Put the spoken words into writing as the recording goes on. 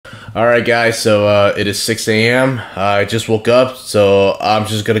Alright guys, so it is 6 a.m. I just woke up, so I'm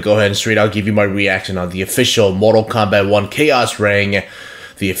just gonna go ahead and straight out give you my reaction on the official Mortal Kombat 1 Chaos Ring,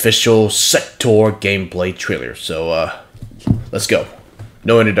 the official SEKTOR gameplay trailer. So let's go.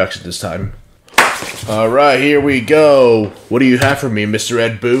 No introduction this time. Alright, here we go. What do you have for me, Mr.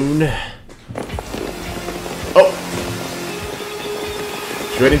 Ed Boon? Oh!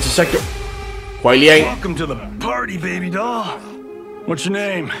 Straight into SEKTOR. Huai Liang. Welcome to the party, baby doll. What's your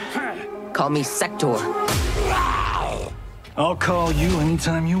name? Call me SEKTOR. I'll call you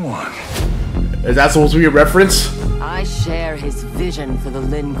anytime you want. Is that supposed to be a reference? I share his vision for the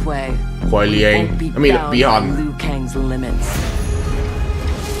Lin Kuei. Huai Liang. I mean, Bi-Han. Liu Kang's limits.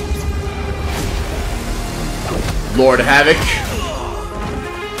 Lord Havoc.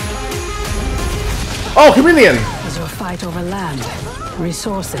 Oh, Chameleon! Is your fight over land,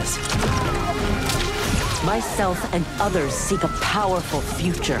 resources? Myself and others seek a powerful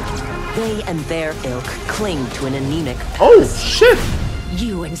future. They and their ilk cling to an anemic past. Oh, shit!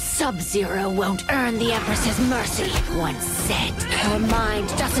 You and Sub-Zero won't earn the Empress's mercy. Once set, her mind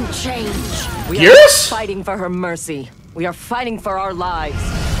doesn't change. We Yes? are fighting for her mercy. We are fighting for our lives.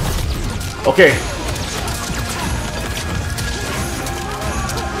 Okay.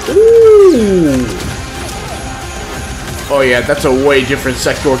 Ooh. Oh yeah, that's a way different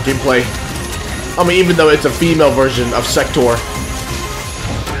SEKTOR gameplay. I mean, even though it's a female version of SEKTOR.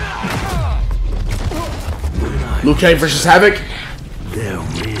 Liu Kang versus Havoc. There will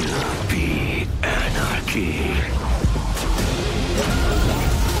be anarchy.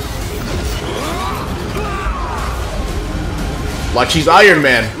 Like she's Iron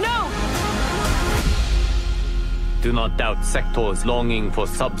Man. Do not doubt SEKTOR's longing for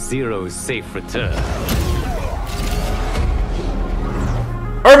Sub-Zero's safe return.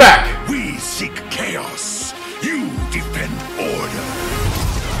 Back. We seek chaos. You defend order.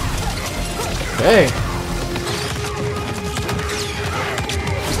 Hey.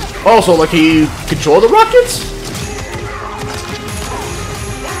 Also, like he control the rockets?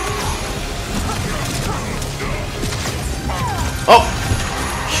 Oh!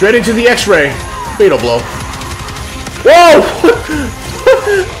 Straight into the X-ray. Fatal blow. Whoa!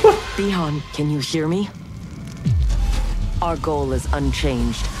 Bi-Han, can you hear me? Our goal is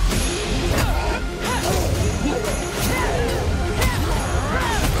unchanged.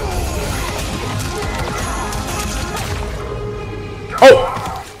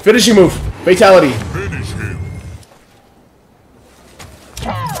 Oh! Finishing move. Fatality. Finish him.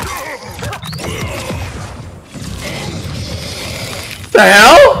 The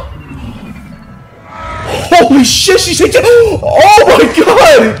hell? Holy shit, she's taking. Oh my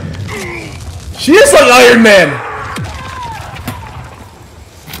god! She is like Iron Man!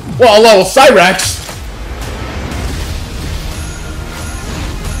 Well, along with Cyrax.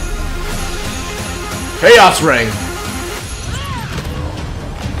 Chaos Ring.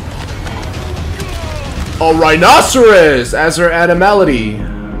 A rhinoceros as her animality.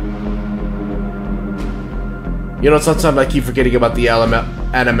 You know, sometimes I keep forgetting about the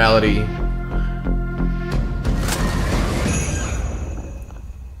animality.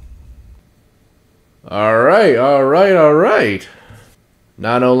 Alright.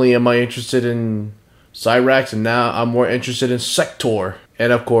 Not only am I interested in Cyrax, and now I'm more interested in SEKTOR.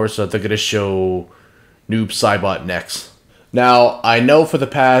 And of course, they're going to show Noob Saibot next. Now, I know for the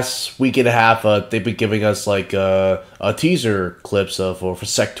past week and a half, they've been giving us like a teaser clips for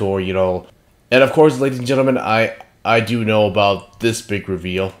SEKTOR, you know. And of course, ladies and gentlemen, I do know about this big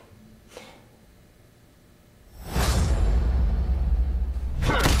reveal.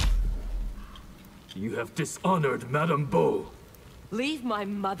 You have dishonored Madame Bo. Leave my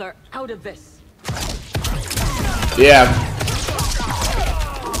mother out of this. Yeah.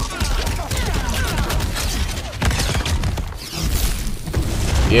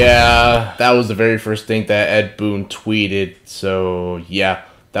 Yeah, that was the very first thing that Ed Boon tweeted. So, yeah,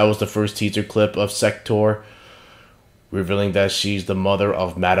 that was the first teaser clip of SEKTOR, revealing that she's the mother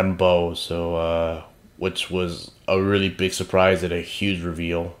of Madame Bo. So, which was a really big surprise and a huge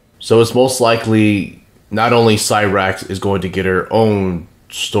reveal. So it's most likely not only Cyrax is going to get her own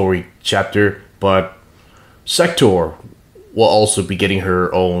story chapter, but SEKTOR will also be getting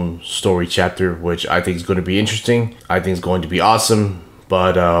her own story chapter, which I think is going to be interesting. I think it's going to be awesome.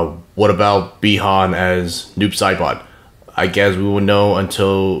 But what about Bi-Han as Noob Saibot? I guess we will know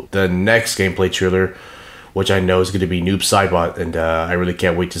until the next gameplay trailer, which I know is going to be Noob Saibot, and I really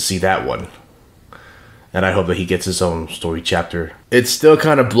can't wait to see that one. And I hope that he gets his own story chapter. It still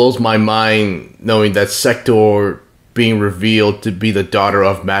kind of blows my mind knowing that SEKTOR being revealed to be the daughter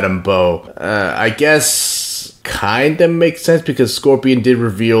of Madame Bo. I guess kind of makes sense because Scorpion did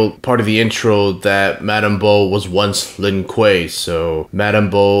reveal part of the intro that Madame Bo was once Lin Kuei. So Madame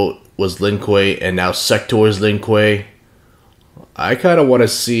Bo was Lin Kuei and now Sektor is Lin Kuei. I kind of want to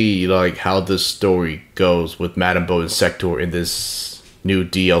see like how this story goes with Madame Bo and Sektor in this new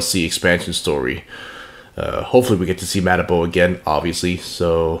DLC expansion story. Hopefully we get to see Madame Bo again, obviously.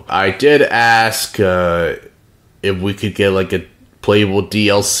 So I did ask if we could get like a playable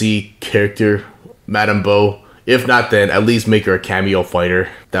DLC character, Madame Bo. If not, then at least make her a cameo fighter.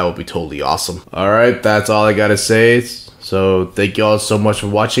 That would be totally awesome. Alright, that's all I gotta say. So thank you all so much for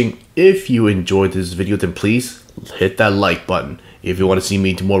watching. If you enjoyed this video, then please hit that like button. If you want to see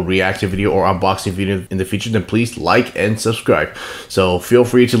me do more reaction video or unboxing video in the future, then please like and subscribe. So feel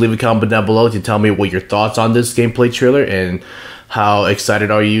free to leave a comment down below to tell me what your thoughts on this gameplay trailer and how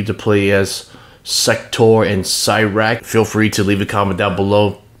excited are you to play as Sektor and Cyrax. Feel free to leave a comment down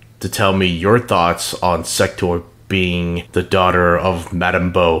below to tell me your thoughts on Sektor being the daughter of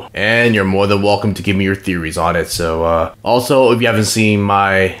Madame Bo. And you're more than welcome to give me your theories on it. So also, if you haven't seen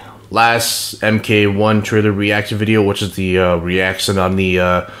my last MK1 trailer reaction video, which is the reaction on the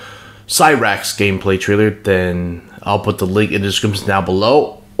Cyrax gameplay trailer, then I'll put the link in the description down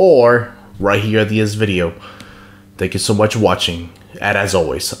below or right here at the end of this video. Thank you so much for watching, and as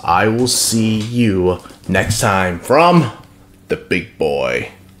always, I will see you next time from the Big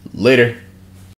Boy. Later.